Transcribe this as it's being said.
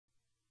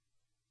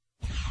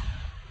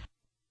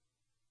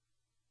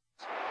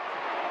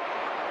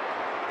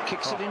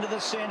Kicks it into the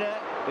centre.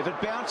 If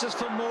it bounces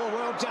for Moore,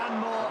 well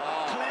done, Moore.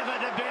 Clever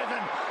to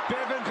Bevan.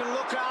 Bevan can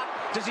look up.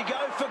 Does he go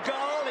for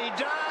goal? He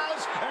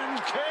does, and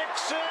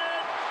kicks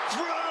it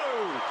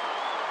through.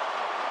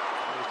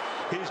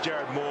 Here's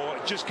Jared Moore,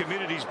 just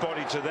committed his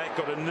body to that,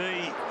 got a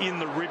knee in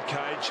the rib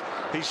cage.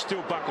 He's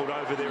still buckled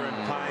over there in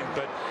pain,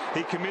 but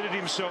he committed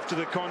himself to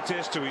the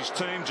contest, to his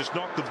team, just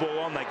knocked the ball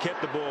on. They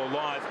kept the ball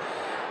alive.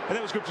 And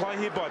that was good play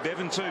here by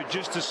Bevan too,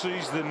 just to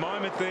seize the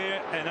moment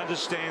there and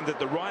understand that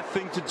the right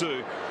thing to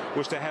do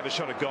was to have a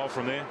shot at goal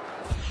from there.